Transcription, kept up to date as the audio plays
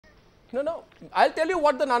No. I'll tell you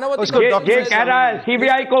what the Nanavati ये कह रहा है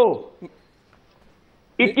सीबीआई को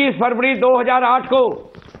 21 फरवरी 2008 को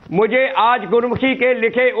मुझे आज गुरमुखी के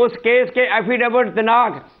लिखे उस केस के एफिडेविट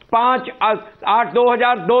दिनांक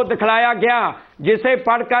 5/8/2002 दिखलाया गया, जिसे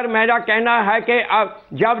पढ़कर मेरा कहना है कि अब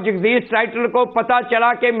जब जगदीश टाइटलर को पता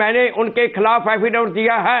चला कि मैंने उनके खिलाफ एफिडेविट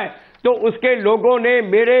दिया है तो उसके लोगों ने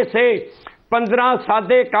मेरे से 15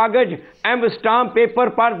 सादे कागज एम स्टाम्प पेपर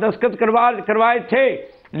पर दस्तखत करवाए थे,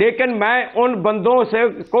 लेकिन मैं उन बंदों से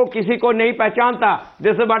को किसी को नहीं पहचानता.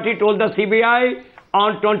 This is what he told the CBI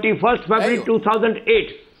on 21st February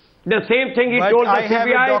 2008. The same thing he told the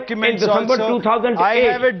CBI in December 2008. I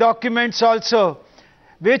have a documents also,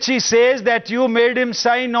 which he says that you made him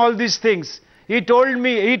sign all these things. He told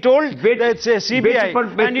me, he told the CBI,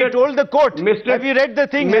 and he told the court. Have you read the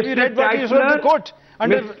thing? Have you read what he told the court?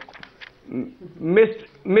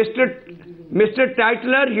 Mr.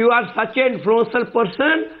 Tytler, you are such an influential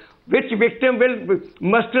person. Which victim will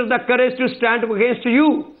muster the courage to stand against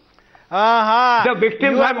you? The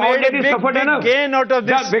victims have already suffered enough. Gain out of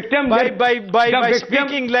this. The victim by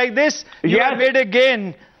speaking like this, you have made a gain.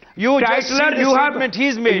 You Tytler, you have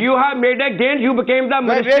he's made. You have made a gain. You became the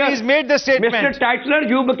minister. Where he's made the statement. Mr. Tytler,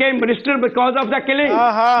 you became minister because of the killing.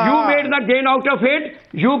 You made the gain out of it.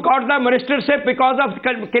 You got the ministership because of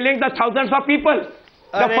killing the thousands of people.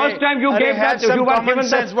 The first time you gave that, you were given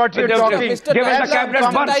sense what you're talking. Given the cabinet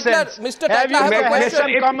Mr. Tytler, I have a question.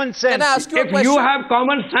 Common sense. Can I ask you a question? If you have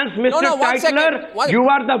common sense, Mr. Tytler, you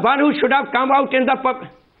are the one who should have come out in the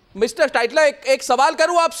public. Mr. Tytler, एक सवाल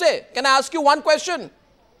करूं आपसे? Can I ask you one question?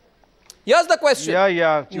 Here's the question.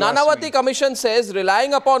 Nanavati Commission says,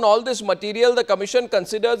 relying upon all this material, the Commission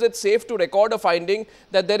considers it safe to record a finding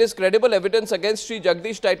that there is credible evidence against Sri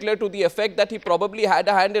Jagdish Tytler to the effect that he probably had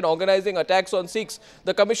a hand in organizing attacks on Sikhs.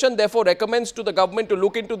 The Commission therefore recommends to the government to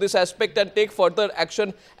look into this aspect and take further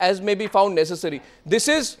action as may be found necessary. This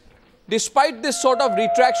is despite this sort of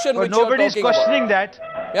retraction which you are talking about. Nobody's questioning that.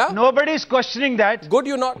 Yeah? Nobody's questioning that. Good,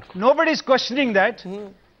 you not. Nobody's questioning that.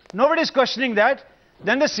 Nobody's questioning that.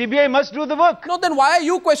 Then the CBI must do the work. No, then why are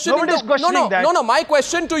you questioning? Nobody's questioning that. No. My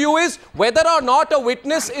question to you is whether or not a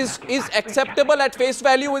witness is acceptable at face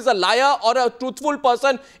value, is a liar or a truthful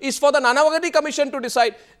person, is for the Nanavati Commission to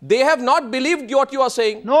decide. They have not believed what you are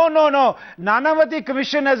saying. No. Nanavati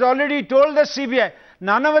Commission has already told the CBI.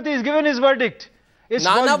 Nanavati has given his verdict. It's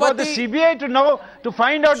for the CBI to know, to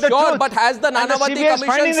find out the truth. Sure, but has the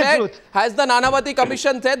Nanavati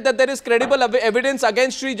Commission said that there is credible evidence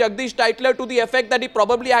against Sri Jagdish Tytler to the effect that he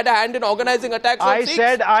probably had a hand in organizing attacks on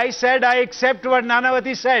Sikhs? I said I accept what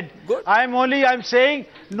Nanavati said. Good. I'm saying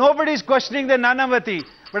nobody is questioning the Nanavati.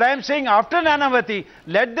 But I am saying after Nanavati,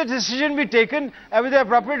 let the decision be taken with the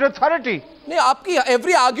appropriate authority.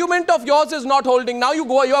 Every argument of yours is not holding. Now you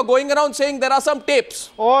are going around saying there are some tapes.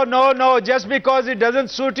 Oh, no. Just because it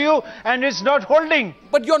doesn't suit you and it's not holding.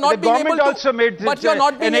 But you're not being able to. The government also made but you're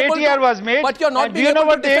not being an able ATR to, was made. But you're not being able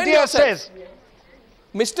able to defend yourself.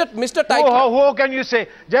 Mr. Tytler. Who can you say?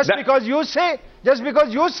 Just because you say?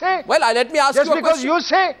 Well, let me ask you a question. Just because you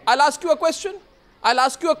say? I'll ask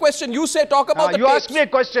you a question. You say, talk about the you tapes. ask me a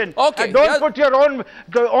question. Okay. And don't put your own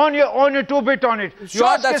your 2-bit on it.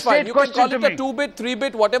 Sure, that's fine. You can call it a 2-bit,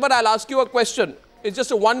 3-bit, whatever. I'll ask you a question. It's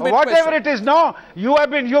just a 1-bit question. Whatever it is, no. You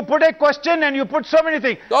put a question and you put so many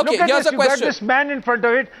things. Okay, look at here's this. a question. You got this man in front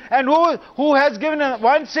of it, and who has given a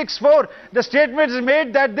 164. The statement is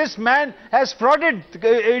made that this man has frauded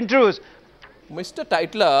interviews. Mr.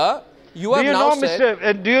 Tytler, you have now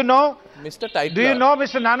said. Do you know? Mr. Tytler. Do you know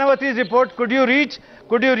Mr. Nanavati's report? Could you read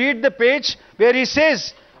the page where he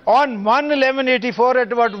says on 1/11/84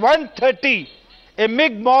 at about 1:30, a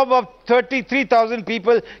big mob of 33,000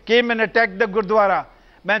 people came and attacked the Gurdwara.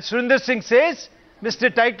 Man, Surinder Singh says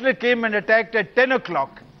Mr. Tytler came and attacked at 10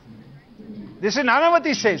 o'clock. This is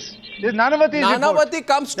Nanavati says. This is Nanavati's Nanavati report.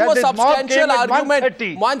 comes to a substantial argument.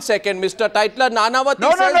 1 second, Mr. Tytler.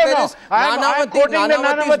 Nanavati says there is... I'm quoting the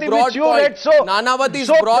Nanavati which you read so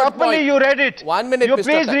properly you read it. 1 minute, you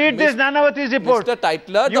please read this Nanavati's report. Mr.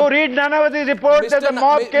 Tytler. You read Nanavati's report that the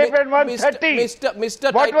mob came at 1:30.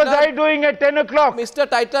 Mr. What was I doing at 10 o'clock? Mr.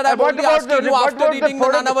 Tytler, I'm only asking you after reading the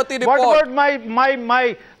Nanavati report. What about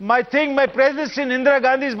my presence in Indira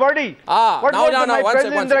Gandhi's body? What about my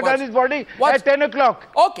presence in Indira Gandhi's body at 10 o'clock?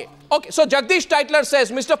 Okay. So Jagdish Tytler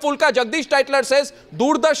says, Mr. Fulka, Jagdish Tytler says,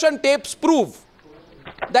 Doordarshan tapes prove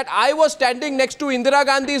that I was standing next to Indira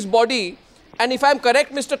Gandhi's body. And if I'm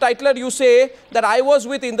correct, Mr. Tytler, you say that I was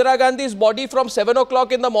with Indira Gandhi's body from 7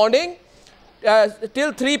 o'clock in the morning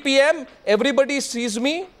till 3 p.m. Everybody sees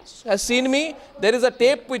me, has seen me. There is a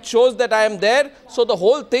tape which shows that I am there. So the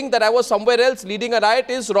whole thing that I was somewhere else leading a riot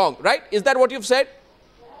is wrong, right? Is that what you've said?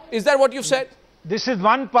 Is that what you've said? This is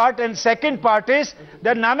one part, and second part is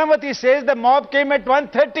that Nanavati says the mob came at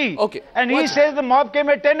 1:30. Okay. And he says the mob came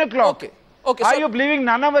at 10 o'clock. Okay. Okay, are you believing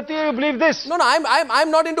Nanavati or you believe this? No, I'm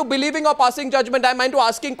not into believing or passing judgment. I'm into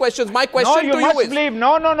asking questions. My question to you is... believe.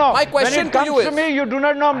 No. My question to you is... When it comes to me, you do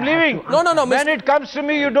not know I'm believing. No. When it comes to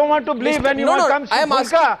me, you don't want to believe. When it comes to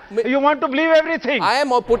Fulka, you want to believe everything. I am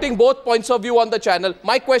putting both points of view on the channel.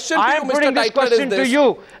 My question to you, Mr. Tytler, is this. I am putting this question to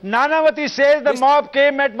you. Nanavati says the mob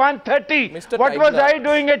came at 1:30. What was I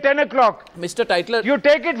doing at 10 o'clock? Mr. Tytler... You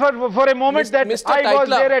take it for a moment that I was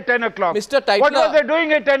there at 10 o'clock. Mr. Tytler... What was I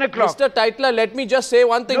doing at 10 o'clock? Mr. Tytler, let me just say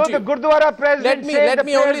one thing to you. The Gurdwara president let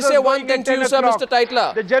me only say one thing to you, sir, Mr.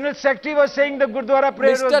 Tytler. The General Secretary was saying the Gurdwara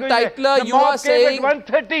prayer was going Tytler, you are saying... The mob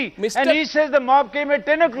came at 1:30 and he says the mob came at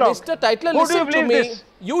 10 o'clock. Mr. Tytler, listen to me.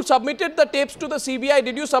 You submitted the tapes to the CBI.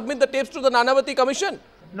 Did you submit the tapes to the Nanavati Commission?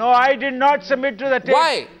 No, I did not submit to the tapes.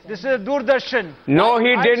 Why? This is a Doordarshan. No,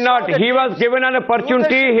 he did not. He was given an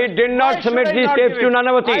opportunity. He did not submit these tapes to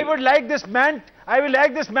Nanavati. I would like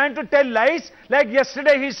this man to tell lies. Like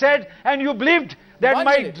yesterday he said, and you believed that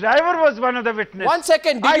my driver was one of the witnesses. 1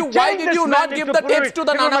 second. Why did you not give the tapes to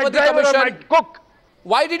the Nanavati Commission?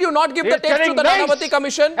 Why did you not give the tapes to the Nanavati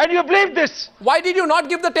Commission? And you believe this? Why did you not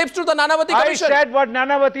give the tapes to the Nanavati Commission? I said what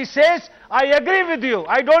Nanavati says. I agree with you.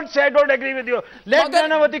 I don't say I don't agree with you. Let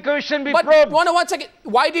Nanavati Commission be probed. 1 second.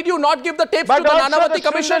 Why did you not give the tapes to the Nanavati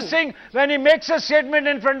Commission? Singh, when he makes a statement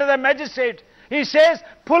in front of the magistrate, he says,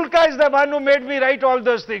 Fulka is the one who made me write all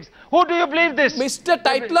those things. Who do you believe this? Mr.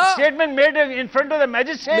 Tytler. Statement made in front of the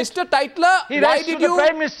magistrate. Mr. Tytler, why did you... the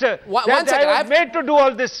Prime Minister. One second. I was made to do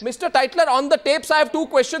all this. Mr. Tytler, on the tapes, I have 2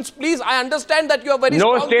 questions. Please, I understand that you are very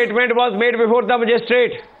No statement was made before the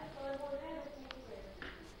magistrate.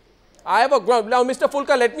 Now, Mr.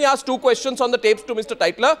 Fulka, let me ask 2 questions on the tapes to Mr.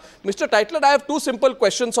 Tytler. Mr. Tytler, I have 2 simple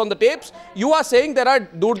questions on the tapes. You are saying there are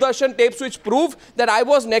Doordarshan tapes which prove that I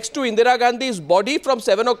was next to Indira Gandhi's body from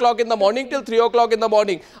 7 o'clock in the morning till 3 o'clock in the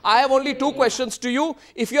morning. I have only 2 questions to you.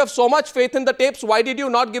 If you have so much faith in the tapes, why did you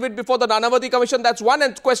not give it before the Nanavati Commission? That's one.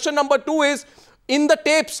 And question number 2 is, in the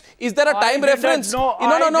tapes, is there a time reference? No.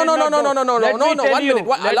 1 minute.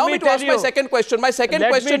 Allow me to ask my second question. My second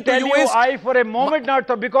question to you is... for a moment now,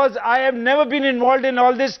 because I have never been involved in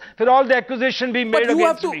all this, for all the accusation being made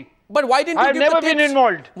against me. But why didn't you give the tapes? I've never been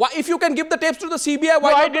involved. Why, if you can give the tapes to the CBI,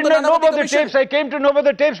 why not to the Nanavati Commission? I did not know about the tapes. I came to know about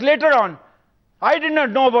the tapes later on. I did not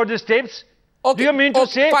know about these tapes. Okay. Do you mean to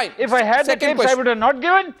say, if I had the tapes, I would have not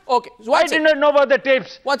given? Okay. So I did not know about the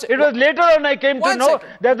tapes. It was later on I came to know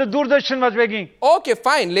that the Doordarshan was making. Okay,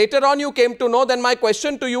 fine. Later on you came to know. Then my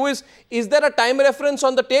question to you is there a time reference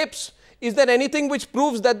on the tapes? Is there anything which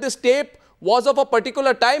proves that this tape was of a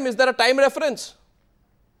particular time? Is there a time reference?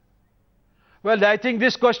 Well, I think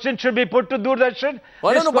this question should be put to Doordarshan.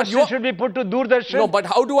 This question should be put to Doordarshan. No, but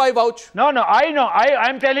how do I vouch? No, I know.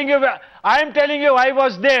 I'm telling you I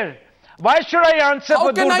was there. Why should I answer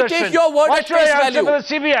for Doordarshan? How can I take your word at face value? Why should I answer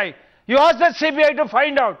for the CBI? You asked the CBI to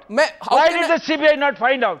find out. Why did the CBI not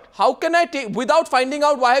find out? How can I take, without finding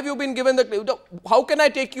out, why have you been given the, how can I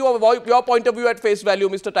take your point of view at face value,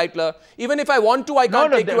 Mr. Tytler? Even if I want to, I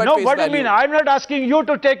can't take you at face value. No, what do you mean? I'm not asking you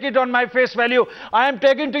to take it on my face value. I am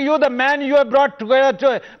taking to you the man you have brought together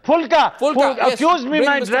to Fulka, who accused me,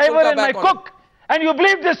 my driver and my cook. And you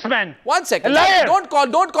believe this man? 1 second. A liar.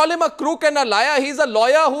 Don't call him a crook and a liar. He's a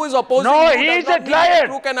lawyer who is opposing you. No, he is a liar.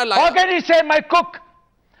 How can he say my cook?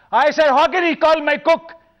 I said, how can he call my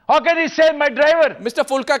cook? How can he say my driver? Mr.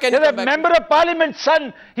 Fulka, can you come back? The member of parliament's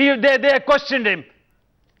son, they questioned him.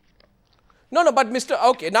 No, but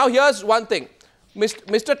okay, now here's one thing.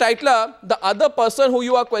 Mr. Tytler, the other person who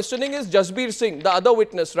you are questioning is Jagdish Singh, the other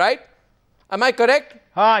witness, right? Am I correct?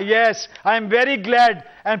 Yes, I am very glad.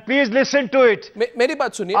 And please listen to it. Meri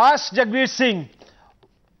baat suniye. Ask Jagdish Singh.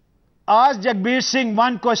 Ask Jagdish Singh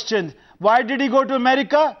one question. Why did he go to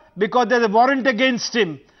America? Because there's a warrant against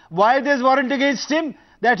him. Why there's warrant against him?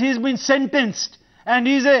 That he's been sentenced. And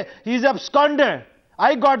he's absconder.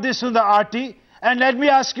 I got this from the RT. And let me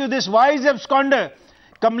ask you this. Why is he absconder?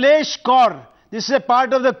 Kamlesh Kaur. This is a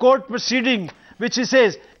part of the court proceeding. Which he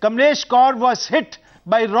says, Kamlesh Kaur was hit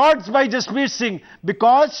by rods by Jagdish Singh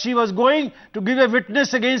because she was going to give a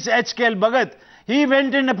witness against HKL Bhagat. He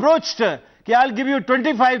went and approached her. I'll give you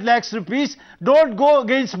 25 lakhs rupees. Don't go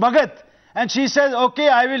against Bhagat. And she says, okay,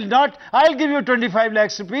 I will not. I'll give you 25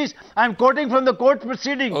 lakhs rupees. I'm quoting from the court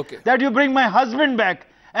proceeding that you bring my husband back.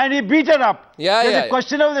 And he beat her up. There's a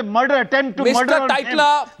question of the murder, attempt to murder on him.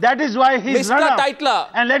 That is why he's run up. Tytler.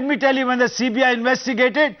 And let me tell you, when the CBI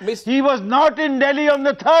investigated, he was not in Delhi on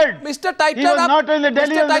the 3rd. Mr. Tytler, he was not in the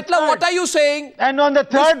Delhi on the 3rd. What are you saying? And on the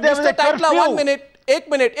 3rd, there was a curfew. Mr. Tytler, 1 minute. एक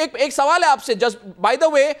minute, एक सवाल है आपसे. By the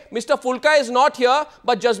way, Mr. Fulka is not here,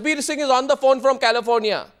 but Jasbir Singh is on the phone from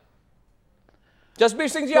California. Jasbir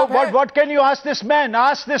Singh ji, what can you ask this man?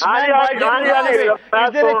 Ask this man.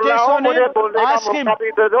 Is there a case on him? Ask him.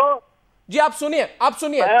 जी आप सुनिए,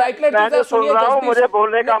 Tytler जी से सुनिए. मुझे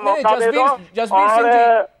बोलने का मौका दे दो.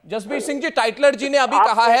 Jasbir Singh ji, Tytler जी ने अभी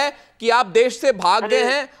कहा है कि आप देश से भाग गए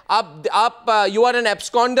हैं, आप यू आर एन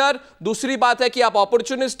एब्सकॉन्डर. दूसरी बात है कि आप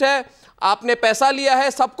अपॉर्चुनिस्ट है, आपने पैसा लिया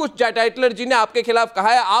है, सब कुछ टाइटलर जी ने आपके खिलाफ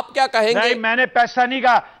कहा है. आप क्या कहेंगे? नहीं, मैंने पैसा नहीं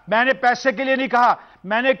कहा, मैंने पैसे के लिए नहीं कहा.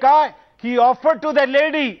 मैंने कहा he offered to the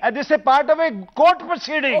lady, and this is a part of a court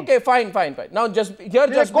proceeding. Okay, fine. Now just here,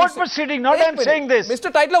 just court proceeding, not I'm saying this.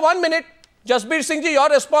 Mr. Tytler, 1 minute. Jasbir Singh ji, your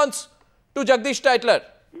response to Jagdish Tytler.